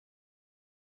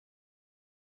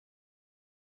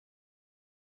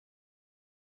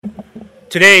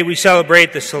Today we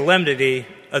celebrate the solemnity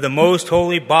of the most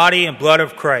holy body and blood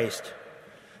of Christ.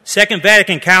 Second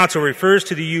Vatican Council refers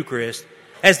to the Eucharist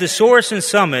as the source and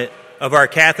summit of our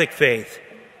Catholic faith.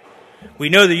 We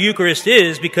know the Eucharist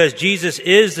is because Jesus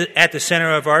is at the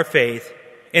center of our faith,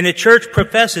 and the Church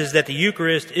professes that the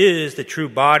Eucharist is the true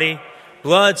body,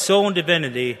 blood, soul, and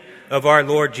divinity of our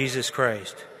Lord Jesus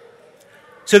Christ.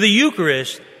 So the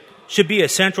Eucharist should be a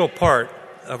central part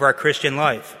of our Christian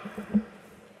life.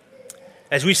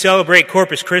 As we celebrate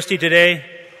Corpus Christi today,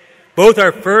 both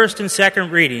our first and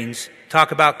second readings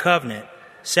talk about covenant,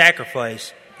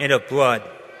 sacrifice, and of blood.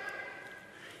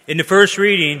 In the first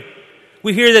reading,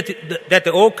 we hear that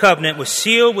the Old Covenant was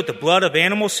sealed with the blood of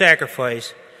animal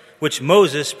sacrifice, which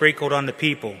Moses sprinkled on the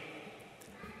people.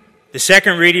 The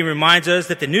second reading reminds us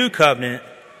that the New Covenant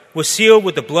was sealed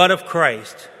with the blood of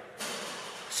Christ.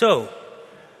 So,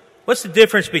 what's the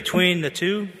difference between the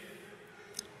two?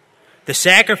 The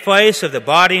sacrifice of the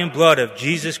body and blood of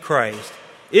Jesus Christ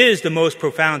is the most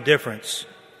profound difference.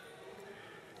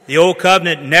 The Old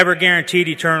Covenant never guaranteed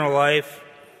eternal life,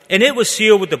 and it was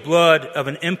sealed with the blood of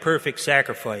an imperfect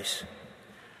sacrifice.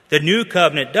 The New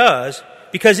Covenant does,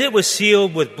 because it was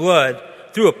sealed with blood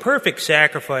through a perfect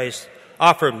sacrifice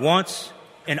offered once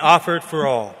and offered for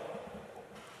all.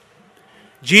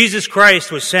 Jesus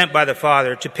Christ was sent by the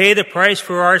Father to pay the price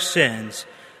for our sins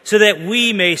so that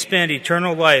we may spend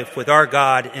eternal life with our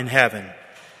God in heaven.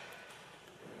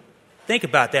 Think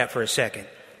about that for a second.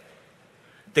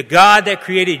 The God that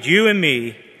created you and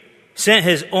me sent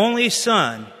his only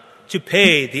Son to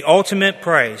pay the ultimate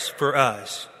price for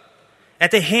us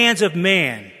at the hands of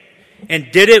man,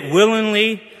 and did it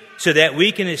willingly so that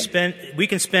we can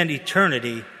spend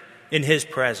eternity in his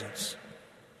presence.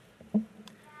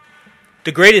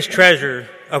 The greatest treasure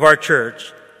of our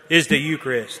church is the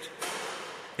Eucharist.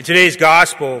 In today's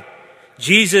gospel,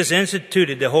 Jesus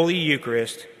instituted the Holy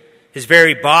Eucharist, his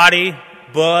very body,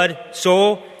 blood,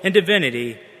 soul, and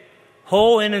divinity,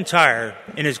 whole and entire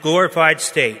in his glorified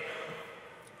state.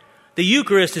 The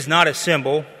Eucharist is not a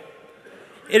symbol.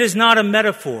 It is not a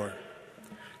metaphor.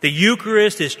 The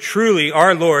Eucharist is truly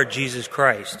our Lord Jesus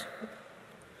Christ.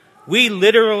 We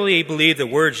literally believe the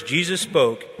words Jesus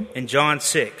spoke in John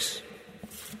 6.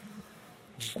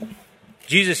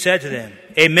 Jesus said to them,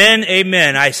 "Amen,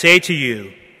 amen, I say to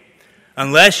you,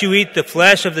 unless you eat the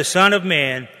flesh of the Son of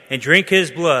Man and drink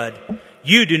his blood,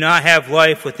 you do not have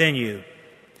life within you.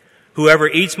 Whoever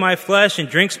eats my flesh and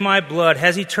drinks my blood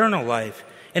has eternal life,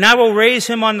 and I will raise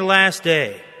him on the last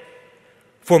day.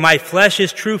 For my flesh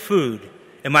is true food,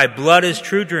 and my blood is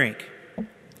true drink.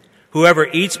 Whoever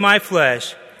eats my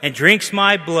flesh and drinks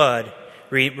my blood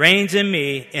reigns in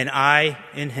me, and I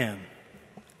in him."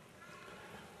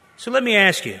 So let me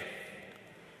ask you,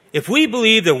 if we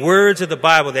believe the words of the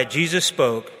Bible that Jesus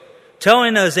spoke,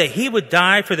 telling us that he would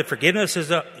die for the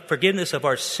forgiveness of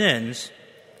our sins,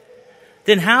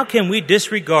 then how can we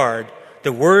disregard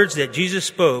the words that Jesus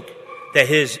spoke, that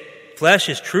his flesh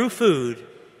is true food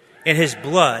and his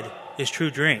blood is true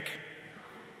drink?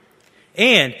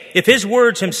 And if his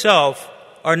words himself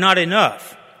are not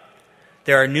enough,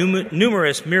 there are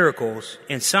numerous miracles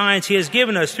and signs he has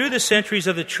given us through the centuries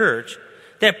of the church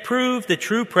that prove the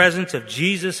true presence of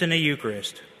Jesus in the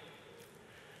Eucharist.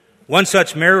 One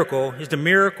such miracle is the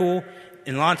miracle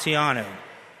in Lanciano.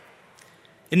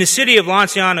 In the city of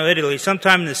Lanciano, Italy,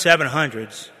 sometime in the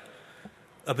 700s,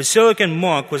 a Basilican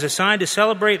monk was assigned to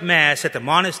celebrate Mass at the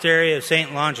monastery of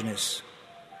St. Longinus.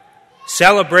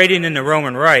 Celebrating in the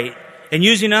Roman Rite and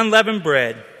using unleavened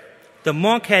bread, the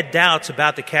monk had doubts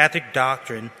about the Catholic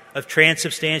doctrine of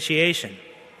transubstantiation.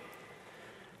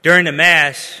 During the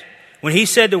Mass, when he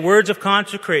said the words of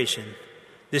consecration,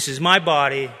 "This is my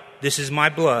body, this is my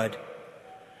blood,"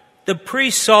 the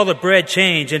priest saw the bread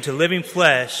change into living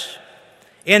flesh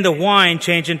and the wine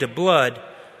change into blood,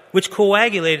 which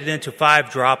coagulated into 5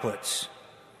 droplets.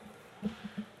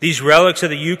 These relics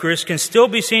of the Eucharist can still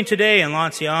be seen today in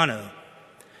Lanciano.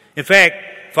 In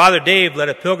fact, Father Dave led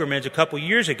a pilgrimage a couple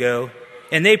years ago,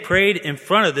 and they prayed in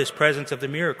front of this presence of the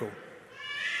miracle.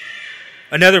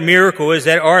 Another miracle is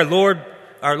that our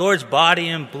Lord's body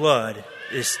and blood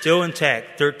is still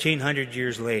intact 1,300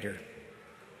 years later.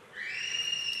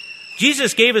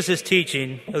 Jesus gave us his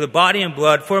teaching of the body and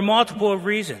blood for a multiple of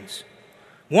reasons.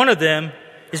 One of them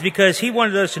is because he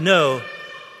wanted us to know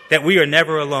that we are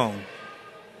never alone.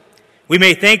 We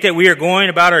may think that we are going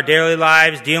about our daily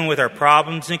lives dealing with our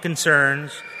problems and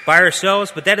concerns by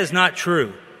ourselves, but that is not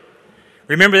true.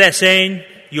 Remember that saying,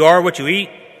 "You are what you eat"?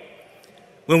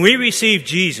 When we receive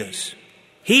Jesus,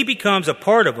 he becomes a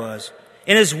part of us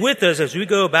and is with us as we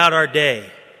go about our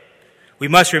day. We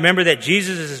must remember that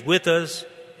Jesus is with us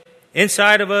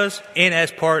inside of us and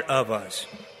as part of us.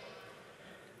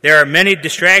 There are many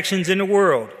distractions in the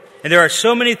world, and there are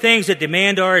so many things that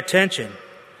demand our attention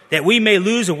that we may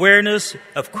lose awareness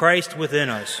of Christ within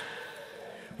us.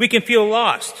 We can feel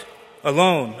lost,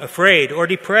 alone, afraid, or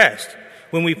depressed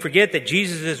when we forget that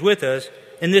Jesus is with us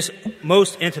in this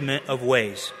most intimate of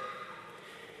ways.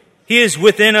 He is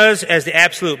within us as the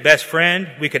absolute best friend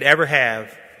we could ever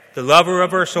have, the lover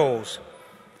of our souls.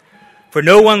 For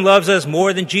no one loves us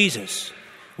more than Jesus.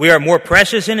 We are more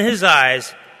precious in his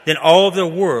eyes than all of the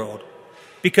world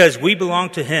because we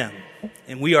belong to him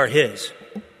and we are his.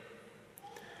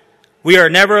 We are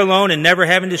never alone and never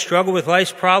having to struggle with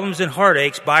life's problems and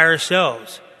heartaches by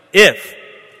ourselves if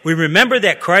we remember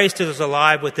that Christ is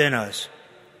alive within us.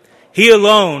 He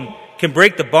alone can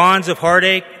break the bonds of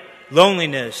heartache,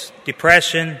 loneliness,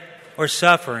 depression, or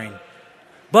suffering,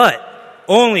 but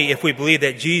only if we believe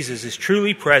that Jesus is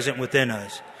truly present within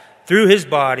us through his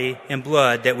body and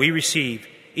blood that we receive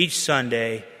each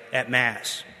Sunday at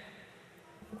Mass.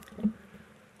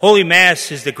 Holy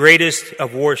Mass is the greatest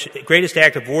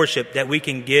act of worship that we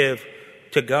can give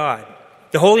to God.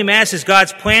 The Holy Mass is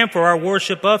God's plan for our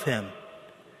worship of him.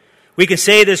 We can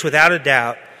say this without a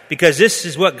doubt because this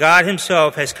is what God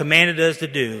himself has commanded us to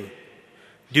do.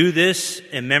 Do this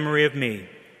in memory of me,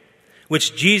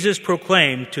 which Jesus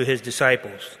proclaimed to his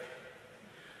disciples.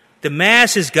 The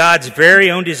Mass is God's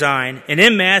very own design, and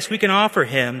in Mass we can offer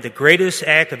him the greatest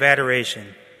act of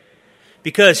adoration.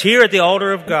 Because here at the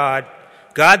altar of God,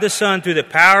 God the Son, through the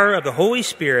power of the Holy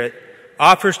Spirit,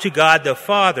 offers to God the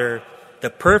Father the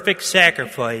perfect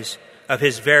sacrifice of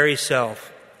his very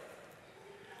self.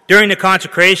 During the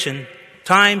consecration,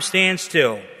 time stands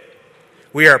still.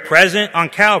 We are present on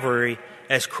Calvary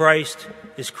as Christ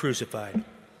is crucified.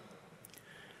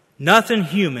 Nothing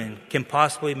human can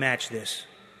possibly match this.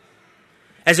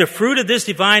 As a fruit of this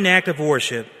divine act of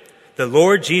worship, the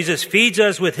Lord Jesus feeds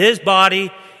us with his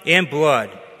body and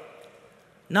blood.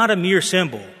 Not a mere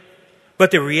symbol,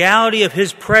 but the reality of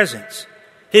his presence,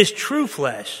 his true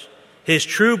flesh, his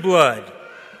true blood,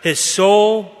 his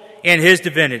soul, and his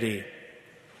divinity.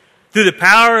 Through the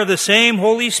power of the same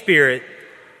Holy Spirit,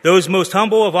 those most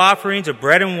humble of offerings of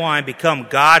bread and wine become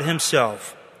God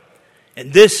himself.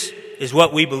 And this is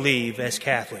what we believe as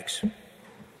Catholics.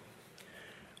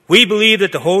 We believe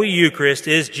that the Holy Eucharist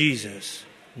is Jesus,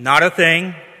 not a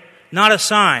thing, not a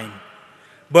sign,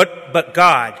 but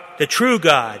God, the true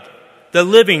God, the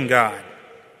living God.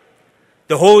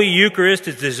 The Holy Eucharist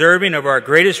is deserving of our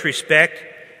greatest respect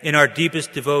and our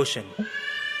deepest devotion.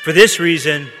 For this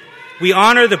reason, we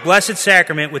honor the Blessed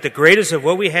Sacrament with the greatest of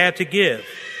what we have to give.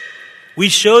 We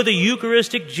show the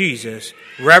Eucharistic Jesus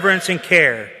reverence and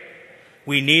care.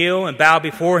 We kneel and bow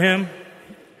before him,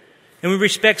 and we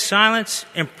respect silence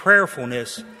and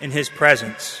prayerfulness in his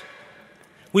presence.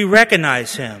 We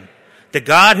recognize him, the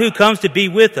God who comes to be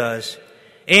with us,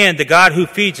 and the God who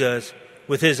feeds us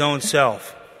with his own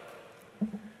self.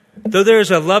 Though there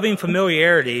is a loving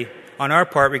familiarity on our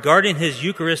part regarding his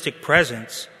Eucharistic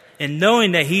presence, and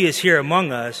knowing that he is here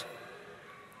among us,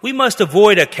 we must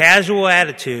avoid a casual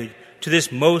attitude to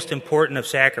this most important of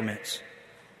sacraments.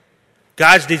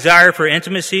 God's desire for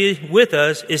intimacy with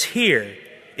us is here,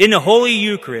 in the Holy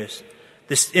Eucharist,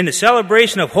 in the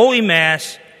celebration of Holy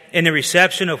Mass, and the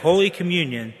reception of Holy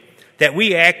Communion, that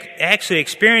we actually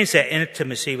experience that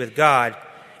intimacy with God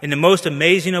in the most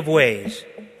amazing of ways.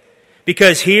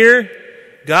 Because here,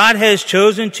 God has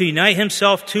chosen to unite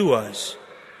himself to us,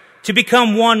 to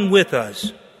become one with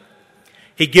us.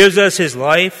 He gives us his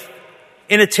life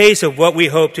and a taste of what we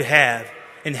hope to have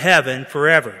in heaven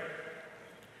forever.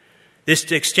 This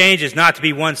exchange is not to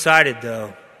be one-sided,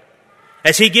 though.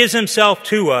 As he gives himself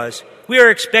to us, we are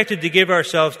expected to give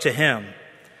ourselves to him,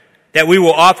 that we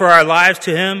will offer our lives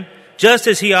to him just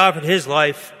as he offered his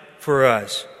life for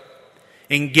us.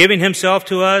 In giving himself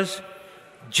to us,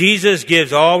 Jesus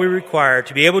gives all we require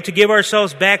to be able to give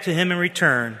ourselves back to him in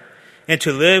return and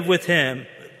to live with him,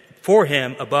 for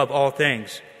him above all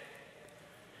things.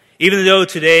 Even though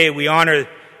today we honor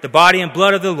the body and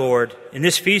blood of the Lord in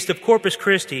this feast of Corpus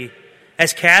Christi,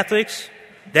 as Catholics,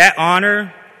 that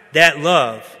honor, that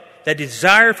love, that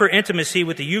desire for intimacy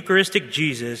with the Eucharistic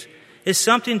Jesus is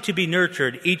something to be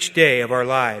nurtured each day of our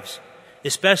lives,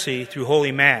 especially through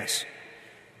Holy Mass.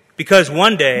 Because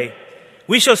one day,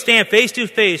 we shall stand face to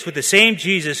face with the same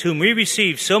Jesus whom we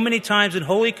received so many times in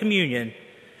Holy Communion,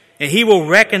 and he will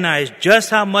recognize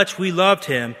just how much we loved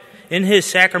him in his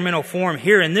sacramental form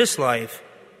here in this life,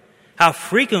 how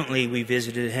frequently we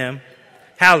visited him,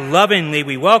 how lovingly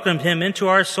we welcomed him into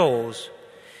our souls,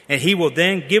 and he will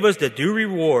then give us the due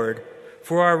reward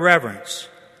for our reverence,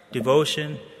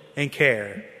 devotion, and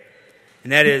care.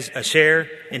 and that is a share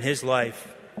in his life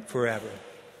forever.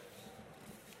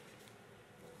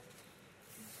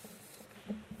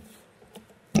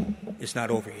 It's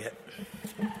not over yet.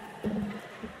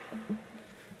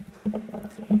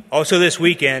 Also this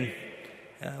weekend,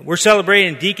 we're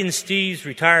celebrating Deacon Steve's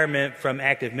retirement from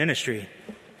active ministry.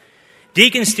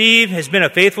 Deacon Steve has been a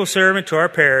faithful servant to our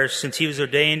parish since he was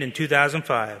ordained in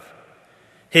 2005.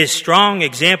 His strong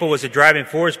example was a driving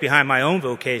force behind my own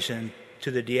vocation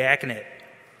to the diaconate.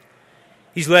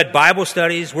 He's led Bible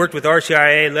studies, worked with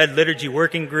RCIA, led liturgy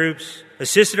working groups,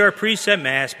 assisted our priests at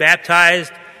Mass,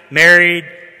 baptized, married,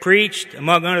 preached,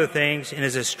 among other things, and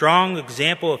is a strong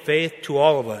example of faith to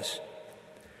all of us.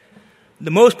 The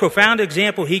most profound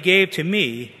example he gave to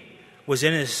me was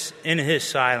in his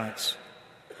silence.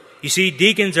 You see,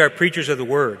 deacons are preachers of the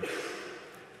word.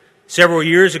 Several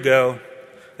years ago,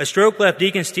 a stroke left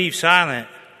Deacon Steve silent,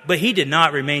 but he did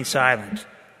not remain silent.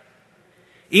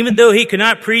 Even though he could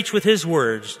not preach with his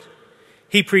words,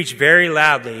 he preached very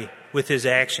loudly with his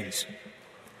actions.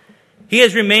 He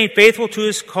has remained faithful to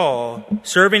his call,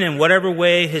 serving in whatever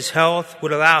way his health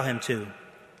would allow him to.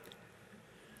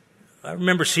 I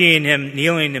remember seeing him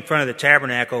kneeling in front of the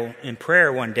tabernacle in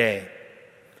prayer one day,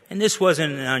 and this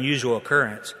wasn't an unusual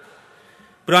occurrence.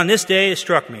 But on this day, it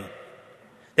struck me.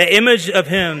 That image of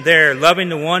him there loving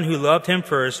the one who loved him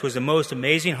first was the most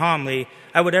amazing homily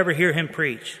I would ever hear him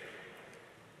preach.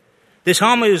 This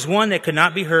homily was one that could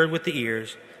not be heard with the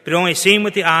ears, but only seen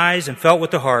with the eyes and felt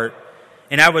with the heart,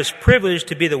 and I was privileged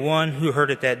to be the one who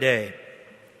heard it that day.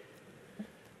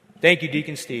 Thank you,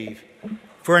 Deacon Steve,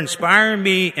 for inspiring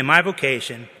me in my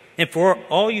vocation and for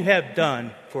all you have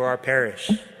done for our parish.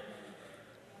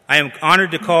 I am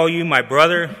honored to call you my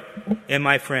brother and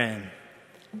my friend.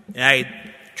 And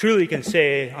I truly can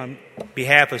say on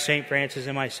behalf of St. Francis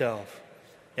and myself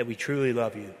that we truly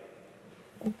love you.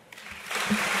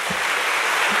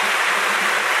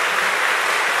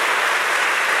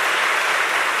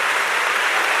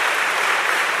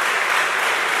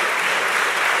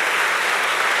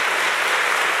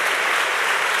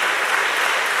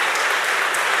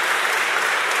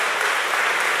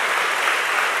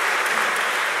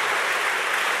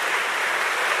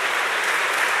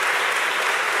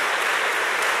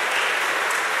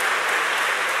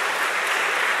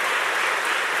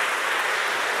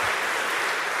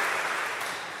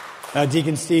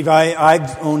 Deacon Steve,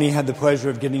 I've only had the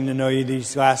pleasure of getting to know you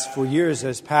these last 4 years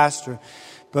as pastor,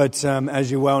 but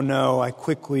as you well know, I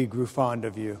quickly grew fond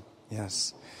of you.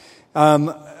 Yes.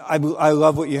 I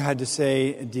love what you had to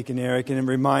say, Deacon Eric, and it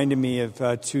reminded me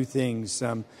of two things.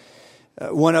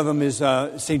 One of them is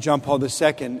St. John Paul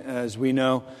II, as we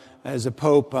know, as a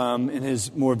pope in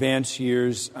his more advanced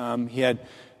years, he had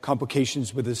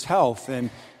complications with his health, and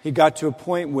he got to a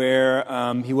point where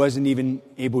he wasn't even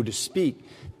able to speak.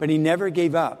 But he never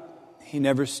gave up. He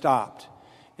never stopped.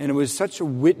 And it was such a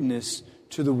witness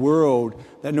to the world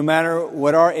that no matter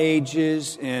what our age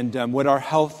is and what our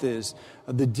health is,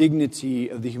 of the dignity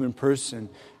of the human person,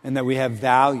 and that we have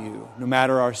value no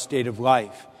matter our state of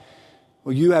life.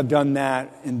 Well, you have done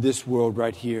that in this world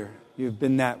right here. You have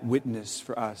been that witness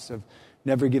for us of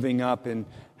never giving up and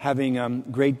having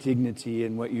great dignity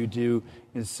in what you do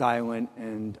in silent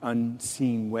and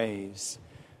unseen ways.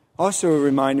 Also, it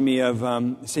reminded me of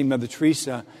St. Mother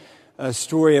Teresa. A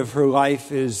story of her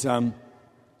life is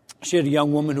she had a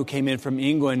young woman who came in from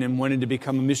England and wanted to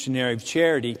become a missionary of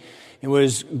charity and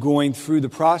was going through the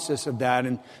process of that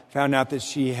and found out that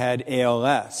she had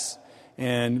ALS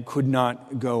and could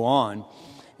not go on.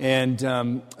 And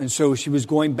so she was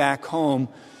going back home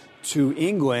to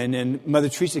England, and Mother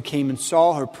Teresa came and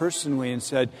saw her personally and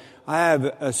said, I have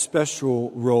a special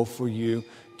role for you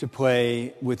to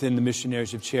play within the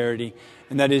Missionaries of Charity,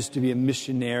 and that is to be a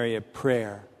missionary of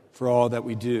prayer for all that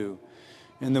we do.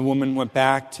 And the woman went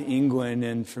back to England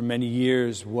and for many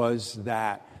years was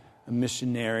that, a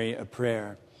missionary of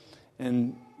prayer.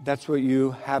 And that's what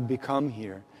you have become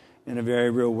here in a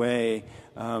very real way,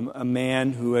 a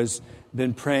man who has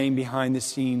been praying behind the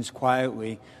scenes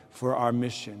quietly for our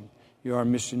mission. You are a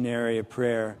missionary of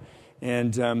prayer.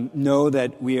 And know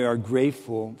that we are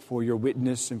grateful for your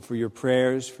witness and for your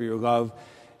prayers, for your love,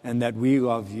 and that we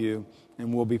love you,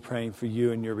 and we'll be praying for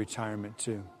you in your retirement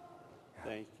too.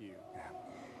 Thank you.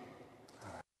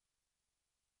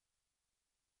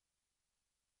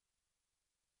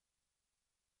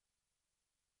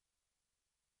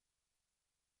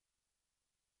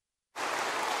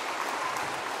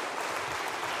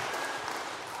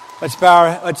 Let's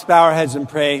bow our heads and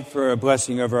pray for a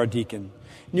blessing over our deacon.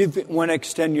 You want to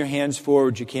extend your hands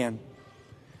forward, you can.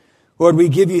 Lord, we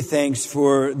give you thanks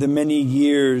for the many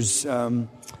years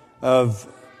of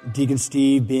Deacon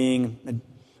Steve being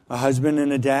a husband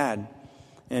and a dad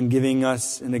and giving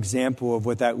us an example of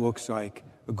what that looks like,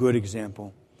 a good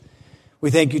example.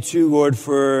 We thank you too, Lord,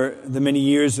 for the many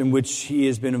years in which he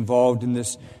has been involved in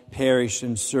this parish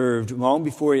and served long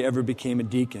before he ever became a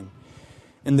deacon,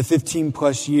 and the 15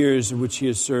 plus years in which he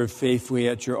has served faithfully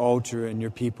at your altar and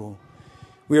your people.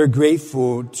 We are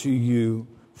grateful to you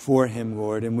for him,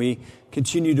 Lord, and we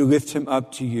continue to lift him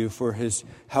up to you for his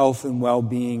health and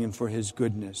well-being and for his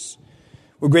goodness.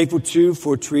 We're grateful, too,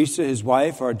 for Teresa, his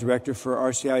wife, our director for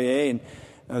RCIA,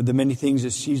 and the many things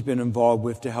that she's been involved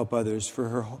with to help others for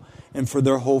her and for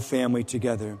their whole family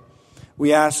together.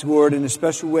 We ask, Lord, in a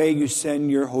special way, you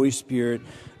send your Holy Spirit,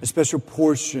 a special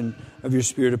portion of your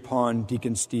Spirit upon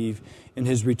Deacon Steve in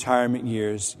his retirement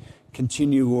years.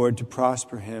 Continue, Lord, to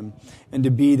prosper him and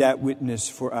to be that witness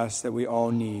for us that we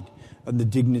all need of the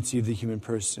dignity of the human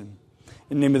person.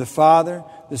 In the name of the Father,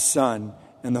 the Son,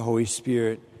 and the Holy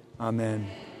Spirit. Amen.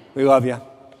 We love you.